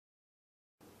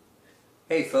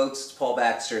Hey folks, it's Paul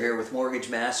Baxter here with Mortgage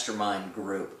Mastermind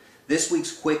Group. This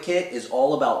week's Quick Hit is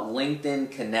all about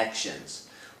LinkedIn connections.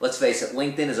 Let's face it,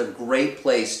 LinkedIn is a great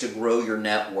place to grow your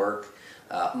network.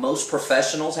 Most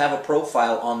professionals have a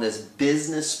profile on this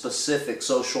business-specific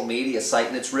social media site,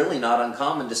 and it's really not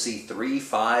uncommon to see 3,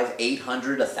 5,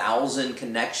 800, 1,000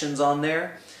 connections on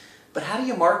there. But how do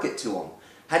you market to them?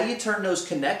 How do you turn those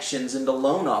connections into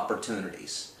loan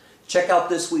opportunities? Check out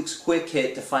this week's Quick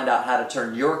Hit to find out how to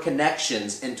turn your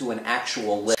connections into an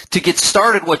actual list. To get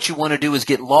started, what you want to do is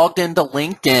get logged into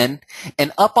LinkedIn,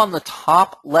 and up on the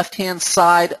top left-hand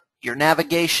side, your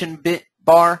navigation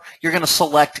bar, you're going to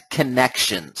select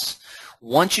Connections.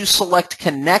 Once you select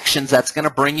Connections, that's going to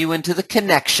bring you into the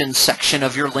Connections section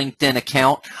of your LinkedIn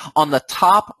account. On the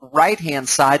top right-hand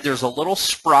side, there's a little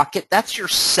sprocket. That's your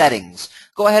settings.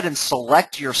 Go ahead and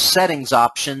select your settings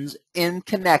options in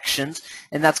Connections,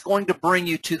 and that's going to bring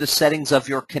you to the settings of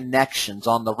your connections.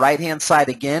 On the right-hand side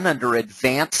again, under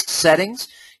Advanced Settings,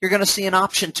 you're going to see an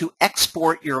option to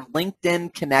export your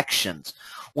LinkedIn connections.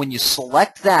 When you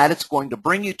select that, it's going to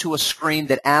bring you to a screen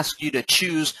that asks you to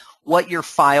choose what your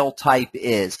file type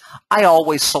is. I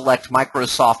always select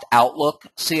Microsoft Outlook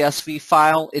CSV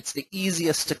file. It's the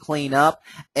easiest to clean up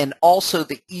and also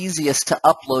the easiest to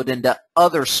upload into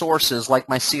other sources like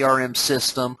my CRM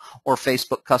system or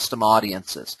Facebook custom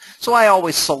audiences. So I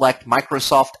always select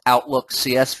Microsoft Outlook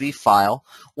CSV file.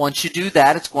 Once you do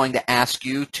that, it's going to ask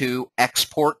you to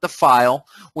export the file.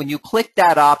 When you click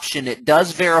that option, it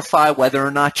does verify whether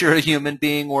or not you're a human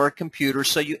being or a computer,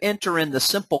 so you enter in the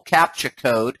simple CAPTCHA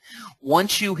code.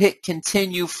 Once you hit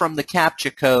continue from the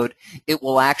CAPTCHA code, it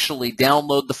will actually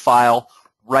download the file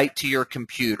right to your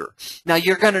computer. Now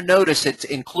you're going to notice it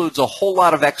includes a whole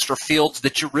lot of extra fields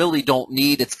that you really don't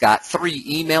need. It's got 3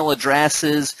 email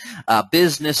addresses,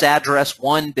 business address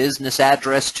 1, business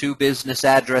address 2, business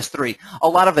address 3. A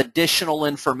lot of additional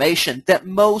information that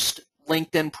most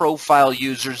LinkedIn profile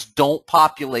users don't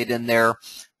populate in their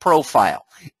profile.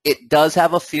 It does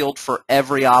have a field for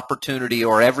every opportunity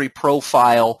or every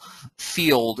profile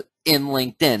field in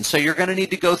LinkedIn. So you're going to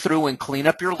need to go through and clean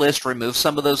up your list, remove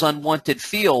some of those unwanted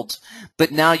fields,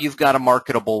 but now you've got a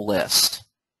marketable list.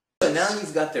 So now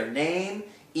you've got their name,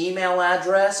 email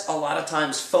address, a lot of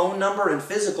times phone number and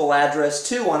physical address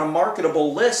too on a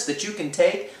marketable list that you can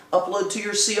take, upload to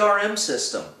your CRM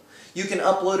system. You can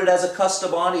upload it as a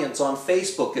custom audience on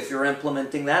Facebook if you're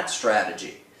implementing that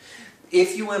strategy.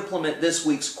 If you implement this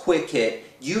week's Quick Hit,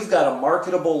 you've got a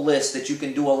marketable list that you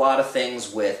can do a lot of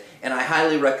things with, and I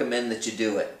highly recommend that you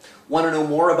do it. Want to know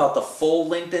more about the full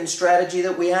LinkedIn strategy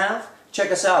that we have?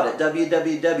 Check us out at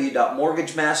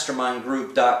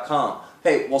www.mortgagemastermindgroup.com.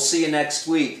 Hey, we'll see you next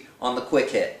week on the Quick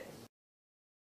Hit.